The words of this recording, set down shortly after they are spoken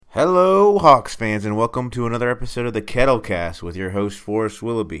Hello, Hawks fans, and welcome to another episode of the Kettlecast with your host, Forrest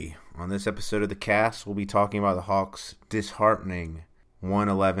Willoughby. On this episode of the cast, we'll be talking about the Hawks' disheartening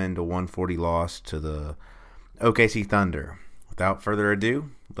 111-140 loss to the OKC Thunder. Without further ado,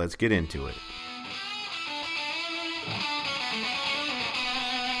 let's get into it.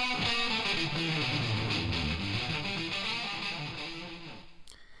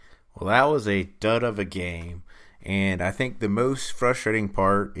 Well, that was a dud of a game. And I think the most frustrating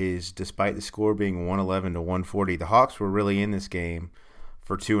part is, despite the score being 111-140, the Hawks were really in this game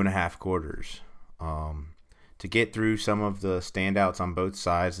for 2.5 quarters. To get through some of the standouts on both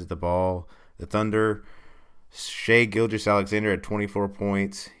sides of the ball, the Thunder, Shai Gilgeous-Alexander had 24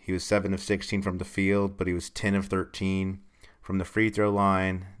 points. He was 7 of 16 from the field, but he was 10 of 13 from the free throw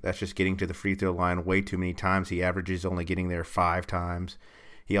line. That's just getting to the free throw line way too many times. He averages only getting there 5 times.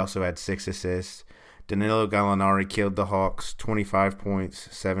 He also had 6 assists. Danilo Gallinari killed the Hawks, 25 points,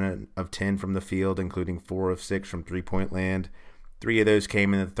 7 of 10 from the field, including 4 of 6 from three-point land. 3 of those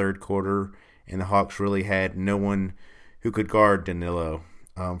came in the third quarter, and the Hawks really had no one who could guard Danilo.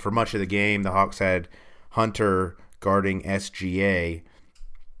 For much of the game, the Hawks had Hunter guarding SGA,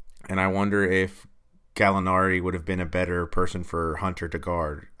 and I wonder if Gallinari would have been a better person for Hunter to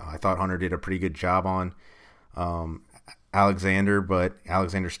guard. I thought Hunter did a pretty good job on Alexander, but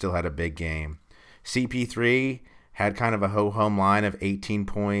Alexander still had a big game. CP3 had kind of a ho-hum line of 18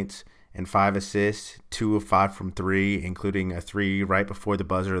 points and 5 assists, 2 of 5 from 3, including a 3 right before the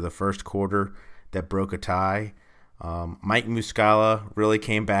buzzer of the first quarter that broke a tie. Mike Muscala really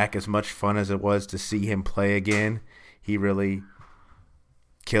came back. As much fun as it was to see him play again, he really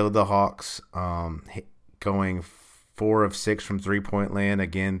killed the Hawks, going 4 of 6 from three-point land,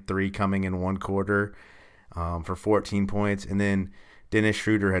 again 3 coming in one quarter for 14 points. And then Dennis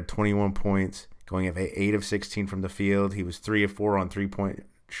Schroeder had 21 points, going at 8 of 16 from the field. He was 3 of 4 on three-point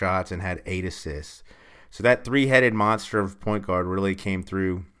shots and had 8 assists. So that three-headed monster of point guard really came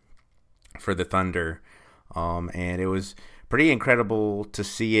through for the Thunder. And it was pretty incredible to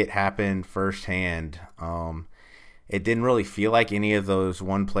see it happen firsthand. It didn't really feel like any of those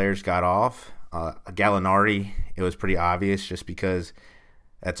one players got off. Gallinari, it was pretty obvious just because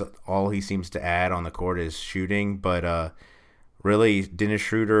that's all he seems to add on the court is shooting. But really, Dennis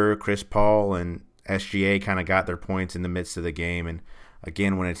Schroeder, Chris Paul, and SGA kind of got their points in the midst of the game. And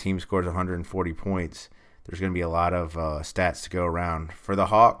again, when a team scores 140 points, there's going to be a lot of stats to go around. For the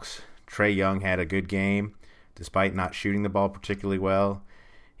Hawks, Trae Young had a good game, despite not shooting the ball particularly well.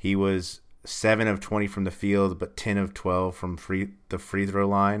 He was 7 of 20 from the field, but 10 of 12 from the free throw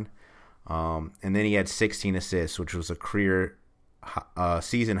line. And then he had 16 assists, which was a career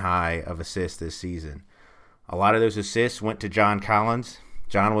season high of assists this season. A lot of those assists went to John Collins.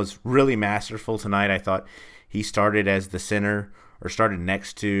 John was really masterful tonight. I thought he started as the center, or started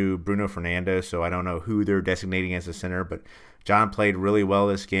next to Bruno Fernando, so I don't know who they're designating as the center, but John played really well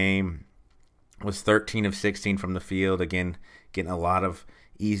this game, was 13 of 16 from the field, again, getting a lot of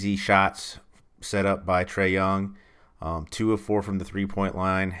easy shots set up by Trae Young, 2 of 4 from the three-point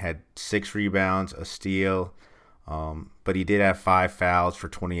line, had 6 rebounds, a steal, but he did have 5 fouls for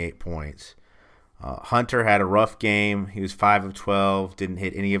 28 points. Hunter had a rough game. He was 5 of 12, didn't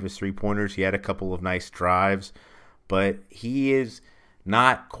hit any of his three-pointers. He had a couple of nice drives, but he is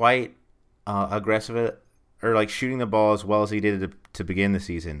not quite aggressive or like shooting the ball as well as he did to begin the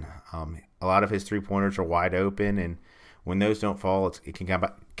season. A lot of his three-pointers are wide open, and when those don't fall, it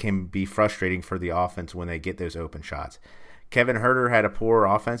can be frustrating for the offense when they get those open shots. Kevin Huerter had a poor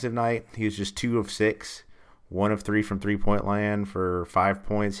offensive night. He was just 2 of 6, 1 of 3 from three-point land for 5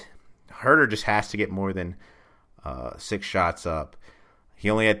 points. Huerter just has to get more than 6 shots up. He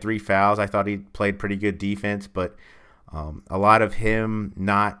only had 3 fouls. I thought he played pretty good defense, but a lot of him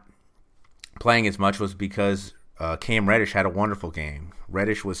not playing as much was because Cam Reddish had a wonderful game.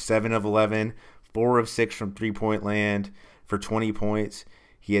 Reddish was 7 of 11, 4 of 6 from three-point land for 20 points.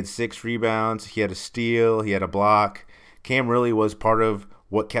 He had 6 rebounds. He had a steal. He had a block. Cam really was part of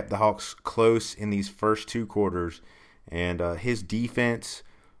what kept the Hawks close in these first 2 quarters. And his defense,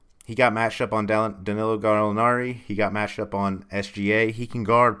 he got matched up on Danilo Gallinari. He got matched up on SGA. He can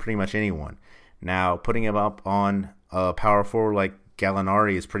guard pretty much anyone. Now, putting him up on a power forward like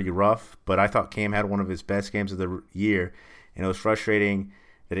Gallinari is pretty rough, but I thought Cam had one of his best games of the year, and it was frustrating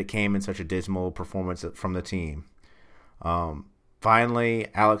that it came in such a dismal performance from the team. Finally,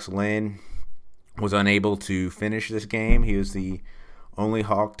 Alex Len was unable to finish this game. He was the only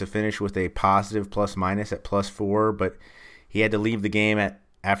Hawk to finish with a positive plus-minus at +4, but he had to leave the game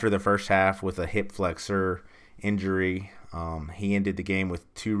after the first half with a hip flexor injury. He ended the game with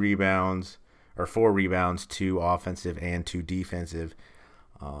 4 rebounds, 2 offensive and 2 defensive.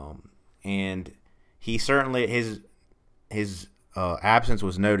 and he certainly his absence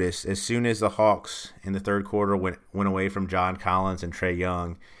was noticed as soon as the Hawks in the third quarter went away from John Collins and Trae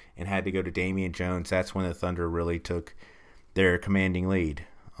Young and had to go to Damian Jones. That's when the Thunder really took their commanding lead.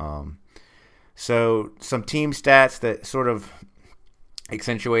 So some team stats that sort of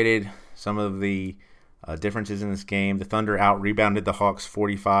accentuated some of the differences in this game. The Thunder out-rebounded the Hawks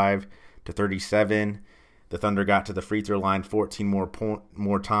 45-37. The Thunder got to the free throw line 14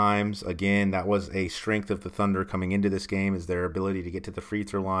 more times. Again, that was a strength of the Thunder coming into this game, is their ability to get to the free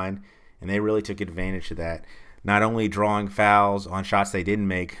throw line, and they really took advantage of that. Not only drawing fouls on shots they didn't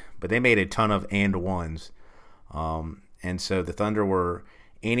make, but they made a ton of and ones. And so the Thunder were,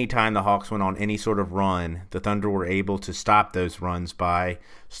 anytime the Hawks went on any sort of run, the Thunder were able to stop those runs by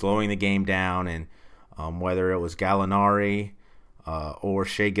slowing the game down, and whether it was Gallinari or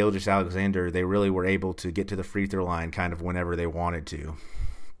Shai Gilgeous-Alexander, they really were able to get to the free throw line kind of whenever they wanted to.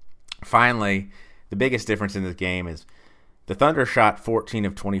 Finally, the biggest difference in this game is the Thunder shot 14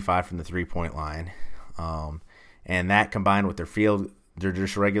 of 25 from the three-point line, and that combined with their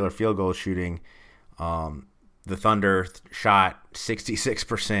just regular field goal shooting, the Thunder shot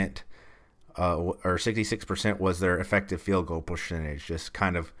 66%, or 66% was their effective field goal percentage. Just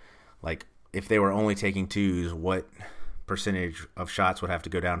kind of like if they were only taking twos, what percentage of shots would have to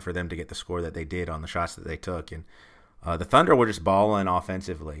go down for them to get the score that they did on the shots that they took. And the Thunder were just balling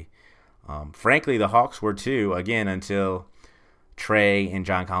offensively. Frankly, the Hawks were too, again, until Trae and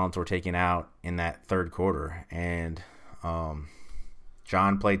John Collins were taken out in that third quarter. And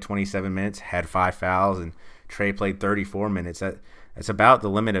John played 27 minutes, had 5 fouls, and Trae played 34 minutes. That's about the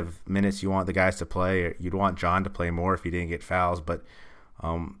limit of minutes you want the guys to play. You'd want John to play more if he didn't get fouls, but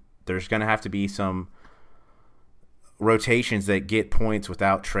there's going to have to be some rotations that get points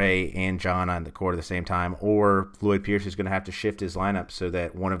without Trae and John on the court at the same time, or Lloyd Pierce is going to have to shift his lineup so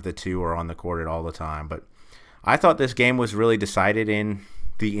that one of the two are on the court at all the time. But I thought this game was really decided in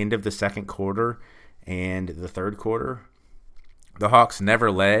the end of the second quarter and the third quarter. The Hawks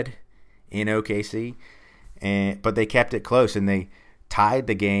never led in OKC, but they kept it close, and they tied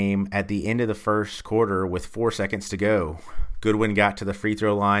the game at the end of the first quarter with 4 seconds to go. Goodwin got to the free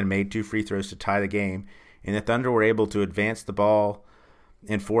throw line, made 2 free throws to tie the game, and the Thunder were able to advance the ball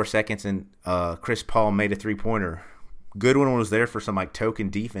in 4 seconds, and Chris Paul made a three-pointer. Goodwin was there for some token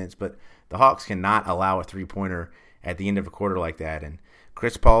defense, but the Hawks cannot allow a three-pointer at the end of a quarter like that. And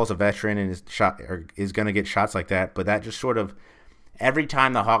Chris Paul's a veteran and is going to get shots like that, but that just sort of, every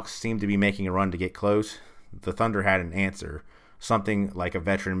time the Hawks seemed to be making a run to get close, the Thunder had an answer, something like a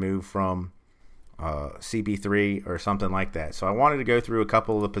veteran move from CP3 or something like that. So I wanted to go through a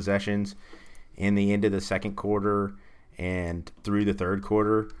couple of the possessions in the end of the second quarter and through the third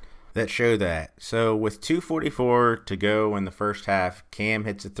quarter that show that. So with 2:44 to go in the first half, Cam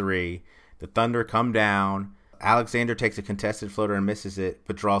hits a three. The Thunder come down. Alexander takes a contested floater and misses it,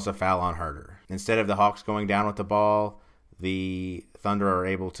 but draws a foul on Huerter. Instead of the Hawks going down with the ball, the Thunder are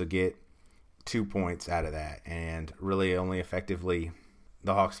able to get 2 points out of that, and really only effectively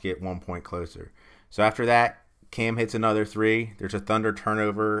the Hawks get 1 point closer. So after that, Cam hits another three. There's a Thunder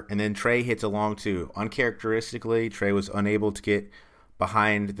turnover, and then Trae hits a long two. Uncharacteristically, Trae was unable to get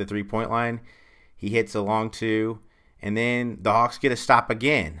behind the three-point line. He hits a long two, and then the Hawks get a stop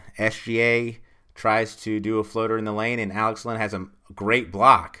again. SGA tries to do a floater in the lane, and Alex Len has a great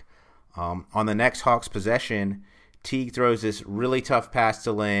block. On the next Hawks possession, Teague throws this really tough pass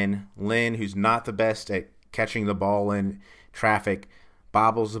to Len. Len, who's not the best at catching the ball in traffic,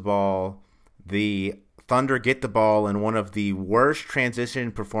 bobbles the ball. The Thunder get the ball in one of the worst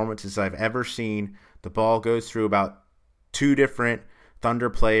transition performances I've ever seen. The ball goes through about 2 different Thunder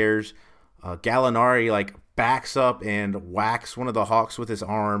players. Gallinari backs up and whacks one of the Hawks with his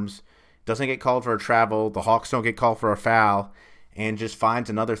arms. Doesn't get called for a travel. The Hawks don't get called for a foul, and just finds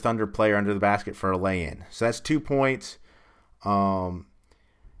another Thunder player under the basket for a lay-in. So that's 2 points. Then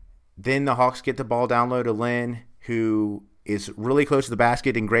the Hawks get the ball down low to Len, who is really close to the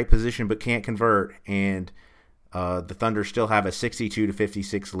basket, in great position, but can't convert. And the Thunder still have a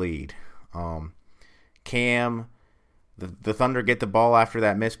 62-56 lead. Cam, the Thunder get the ball after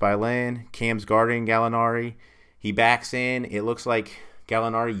that miss by Len. Cam's guarding Gallinari. He backs in. It looks like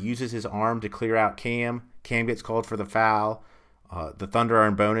Gallinari uses his arm to clear out Cam. Cam gets called for the foul. The Thunder are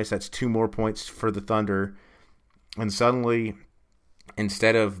in bonus. That's 2 more points for the Thunder. And suddenly,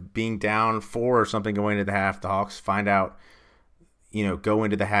 instead of being down 4 or something going into the half, the Hawks find out, go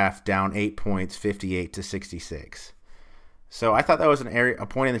into the half down 8 points, 58-66. So I thought that was a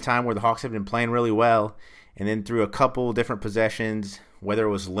point in the time where the Hawks had been playing really well. And then through a couple different possessions, whether it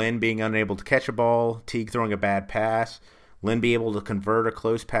was Len being unable to catch a ball, Teague throwing a bad pass, Lynn be able to convert a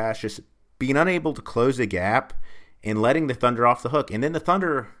close pass, just being unable to close the gap and letting the Thunder off the hook. And then the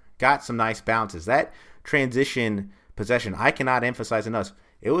Thunder got some nice bounces. That transition possession, I cannot emphasize enough.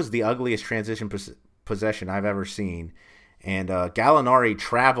 It was the ugliest transition possession I've ever seen. And Gallinari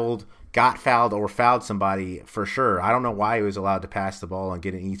traveled, got fouled, or fouled somebody for sure. I don't know why he was allowed to pass the ball and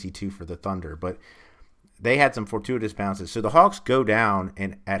get an easy 2 for the Thunder, but they had some fortuitous bounces. So the Hawks go down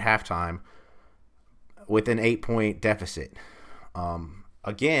at halftime with an 8-point deficit.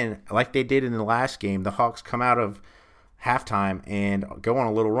 Again, like they did in the last game, the Hawks come out of halftime and go on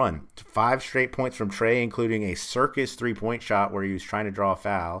a little run. 5 straight points from Trey, including a circus 3-point shot where he was trying to draw a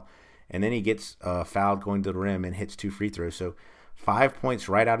foul. And then he gets fouled going to the rim and hits 2 free throws. So 5 points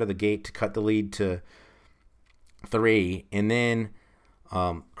right out of the gate to cut the lead to 3. And then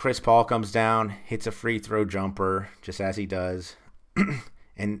Chris Paul comes down, hits a free throw jumper, just as he does.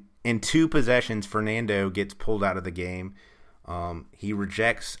 And in 2 possessions, Fernando gets pulled out of the game. He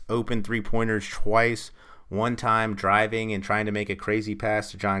rejects open 3-pointers twice. One time driving and trying to make a crazy pass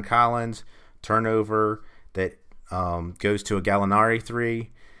to John Collins. Turnover that goes to a Gallinari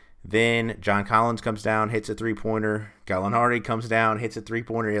 3. Then John Collins comes down, hits a 3-pointer. Gallinari comes down, hits a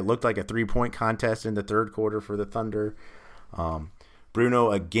 3-pointer. It looked like a 3-point contest in the third quarter for the Thunder.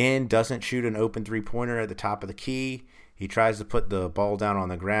 Bruno again doesn't shoot an open 3-pointer at the top of the key. He tries to put the ball down on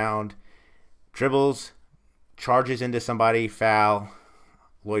the ground. Dribbles, charges into somebody, foul.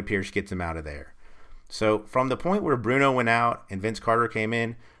 Lloyd Pierce gets him out of there. So from the point where Bruno went out and Vince Carter came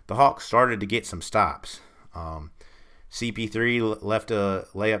in, the Hawks started to get some stops. CP3 left a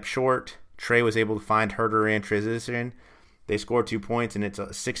layup short. Trey was able to find Herter and transition. They scored 2 points, and it's a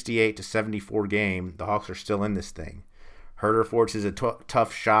 68-74 game. The Hawks are still in this thing. Herter forces a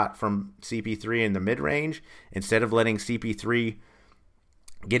tough shot from CP3 in the mid-range. Instead of letting CP3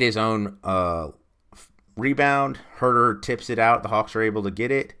 get his own rebound, Herter tips it out. The Hawks are able to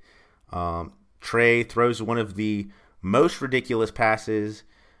get it. Trey throws one of the most ridiculous passes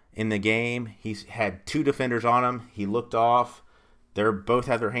in the game. He's had 2 defenders on him. He looked off. They both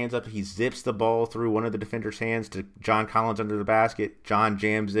have their hands up. He zips the ball through one of the defender's hands to John Collins under the basket. John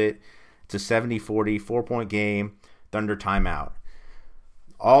jams it. It's a 70-40, 4-point game. Thunder timeout.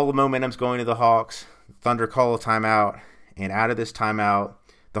 All the momentum's going to the Hawks. Thunder call a timeout. And out of this timeout,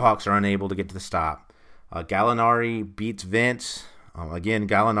 the Hawks are unable to get to the stop. Gallinari beats Vince. Again,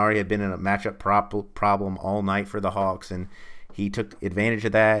 Gallinari had been in a matchup problem all night for the Hawks, and he took advantage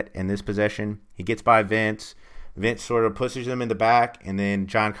of that in this possession. He gets by Vince. Vince sort of pushes him in the back, and then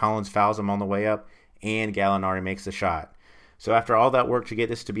John Collins fouls him on the way up, and Gallinari makes the shot. So after all that work to get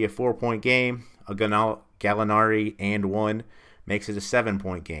this to be a 4-point game, Gallinari and 1 makes it a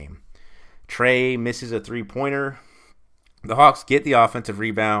 7-point game. Trey misses a 3-pointer. The Hawks get the offensive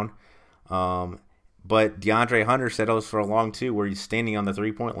rebound, but DeAndre Hunter settles for a long 2 where he's standing on the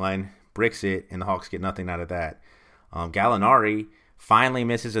 3-point line, bricks it, and the Hawks get nothing out of that. Gallinari finally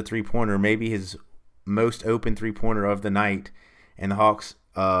misses a 3-pointer, maybe his most open 3-pointer of the night, and the Hawks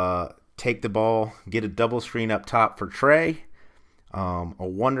take the ball, get a double screen up top for Trey. A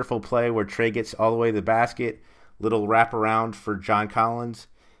wonderful play where Trey gets all the way to the basket, little wraparound for John Collins.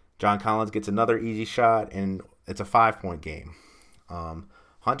 John Collins gets another easy shot, and it's a 5-point game.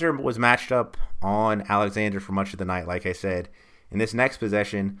 Hunter was matched up on Alexander for much of the night, like I said. In this next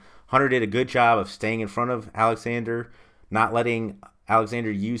possession, Hunter did a good job of staying in front of Alexander, not letting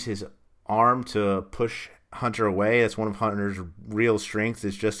Alexander use his arm to push Hunter away. That's one of Hunter's real strengths,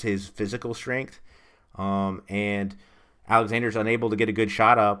 is just his physical strength. And Alexander's unable to get a good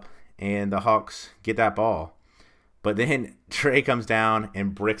shot up, and the Hawks get that ball. But then Trey comes down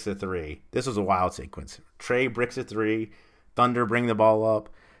and bricks a 3. This was a wild sequence. Trey bricks a 3. Thunder bring the ball up.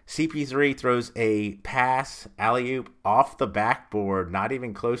 CP3 throws a pass, alley-oop, off the backboard, not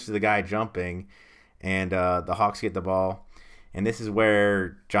even close to the guy jumping, and the Hawks get the ball. And this is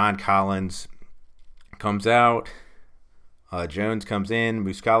where John Collins comes out. Jones comes in.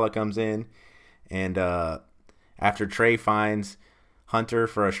 Muscala comes in. And after Trey finds Hunter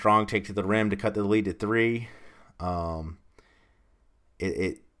for a strong take to the rim to cut the lead to 3,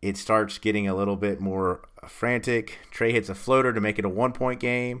 it starts getting a little bit more frantic. Trey hits a floater to make it a 1-point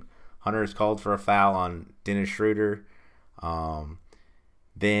game. Hunter is called for a foul on Dennis Schroeder.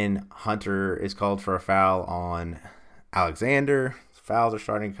 Then Hunter is called for a foul on Alexander. Fouls are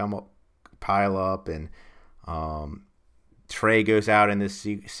starting to pile up, and Trey goes out in this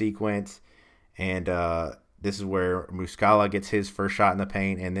sequence, and this is where Muscala gets his first shot in the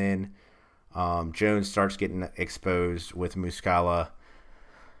paint, and then Jones starts getting exposed with Muscala,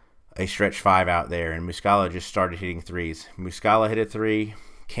 a stretch 5 out there, and Muscala just started hitting threes. Muscala hit a 3.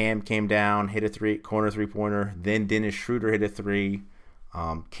 Cam came down, hit a corner three-pointer. Then Dennis Schroeder hit a three.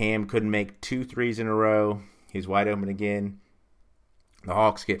 Cam couldn't make 2 threes in a row. He was wide open again. The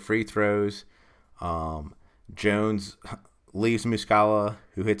Hawks get free throws. Jones leaves Muscala,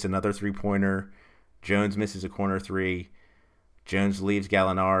 who hits another three-pointer. Jones misses a corner three. Jones leaves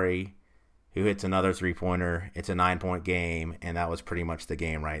Gallinari, who hits another three-pointer. It's a 9-point game, and that was pretty much the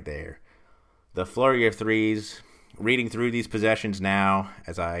game right there. The flurry of threes, reading through these possessions now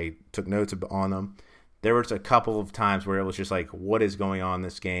as I took notes on them, there was a couple of times where it was just like, what is going on in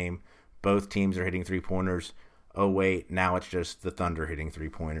this game? Both teams are hitting three-pointers. Oh, wait, now it's just the Thunder hitting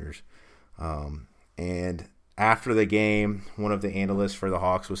three-pointers. And after the game, one of the analysts for the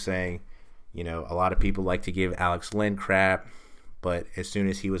Hawks was saying, a lot of people like to give Alex Len crap, but as soon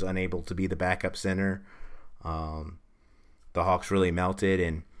as he was unable to be the backup center, the Hawks really melted.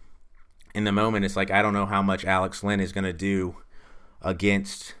 And in the moment, it's like, I don't know how much Alex Len is going to do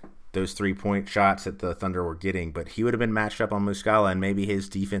against those three-point shots that the Thunder were getting, but he would have been matched up on Muscala, and maybe his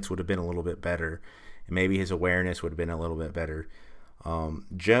defense would have been a little bit better, and maybe his awareness would have been a little bit better.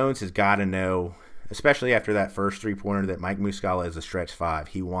 Jones has got to know, especially after that first three-pointer, that Mike Muscala is a stretch five.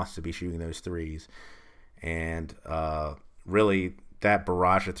 He wants to be shooting those threes. And really, that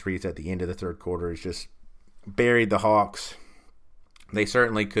barrage of threes at the end of the third quarter has just buried the Hawks. They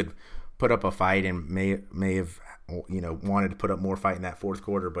certainly could put up a fight and may have wanted to put up more fight in that fourth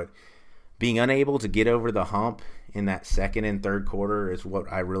quarter, but being unable to get over the hump in that second and third quarter is what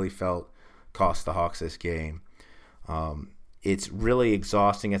I really felt cost the Hawks this game. It's really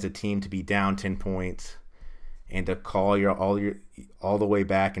exhausting as a team to be down 10 points and to call all the way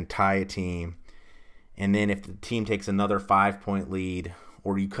back and tie a team. And then if the team takes another 5-point lead,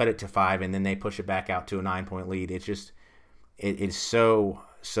 or you cut it to 5 and then they push it back out to a 9-point lead, it's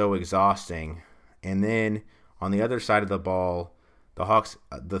so exhausting. And then on the other side of the ball,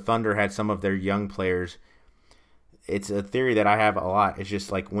 the Thunder had some of their young players. It's a theory that I have a lot. It's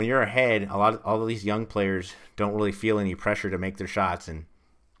just like when you're ahead, all of these young players don't really feel any pressure to make their shots. And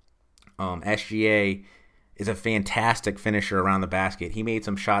SGA is a fantastic finisher around the basket. He made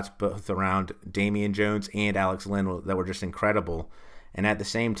some shots both around Damian Jones and Alex Len that were just incredible. And at the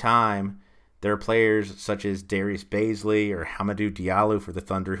same time, there are players such as Darius Baisley or Hamidou Diallo for the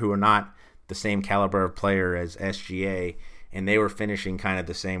Thunder who are not the same caliber of player as SGA, and they were finishing kind of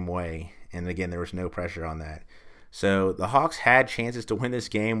the same way. And again, there was no pressure on that. So the Hawks had chances to win this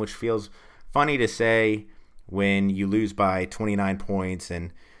game, which feels funny to say when you lose by 29 points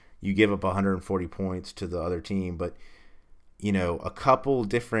and you give up 140 points to the other team. But, a couple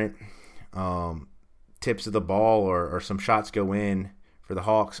different tips of the ball or some shots go in for the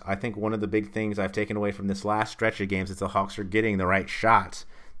Hawks. I think one of the big things I've taken away from this last stretch of games is the Hawks are getting the right shots.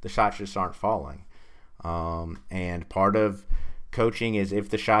 The shots just aren't falling. And part of coaching is if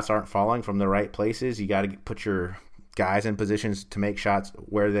the shots aren't falling from the right places, you got to put your guys in positions to make shots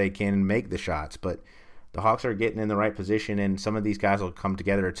where they can make the shots. But the Hawks are getting in the right position, and some of these guys will come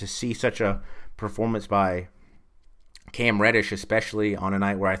together. To see such a performance by Cam Reddish, especially on a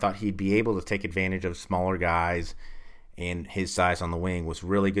night where I thought he'd be able to take advantage of smaller guys and his size on the wing, was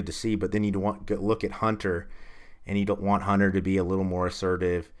really good to see. But then you look at Hunter, and you don't want Hunter to be a little more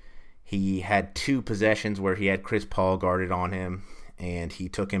assertive. He had 2 possessions where he had Chris Paul guarded on him, and he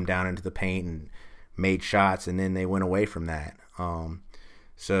took him down into the paint and made shots, and then they went away from that.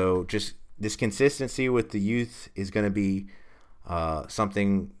 So just this consistency with the youth is going to be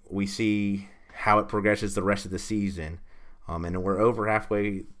something we see how it progresses the rest of the season. And we're over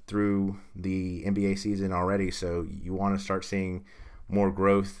halfway through the NBA season already, so you want to start seeing more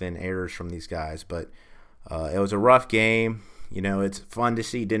growth and errors from these guys. But it was a rough game. It's fun to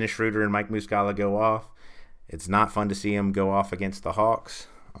see Dennis Schroeder and Mike Muscala go off. It's not fun to see him go off against the Hawks.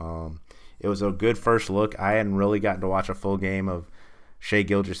 It was a good first look. I hadn't really gotten to watch a full game of Shai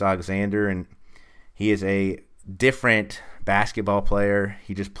Gilgeous-Alexander, and he is a different basketball player.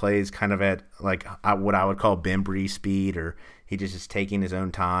 He just plays kind of at like what I would call Bembry speed, or he just is taking his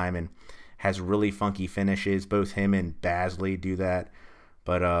own time and has really funky finishes. Both him and Basley do that.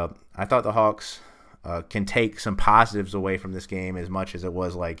 But I thought the Hawks can take some positives away from this game, as much as it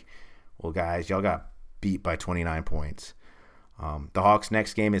was like, well, guys, y'all got beat by 29 points. The Hawks'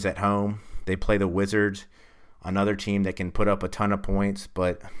 next game is at home. They play the Wizards, another team that can put up a ton of points,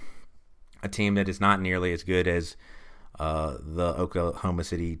 but a team that is not nearly as good as the Oklahoma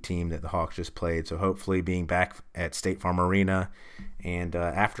City team that the Hawks just played. So hopefully being back at State Farm Arena and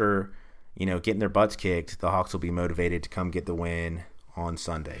after getting their butts kicked, the Hawks will be motivated to come get the win on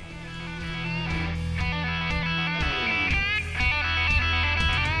Sunday.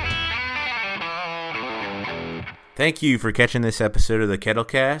 Thank you for catching this episode of the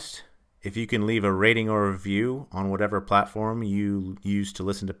Kettlecast. If you can leave a rating or review on whatever platform you use to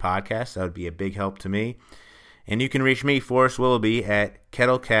listen to podcasts, that would be a big help to me. And you can reach me, Forrest Willoughby, at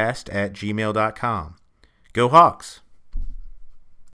kettlecast@gmail.com. Go Hawks!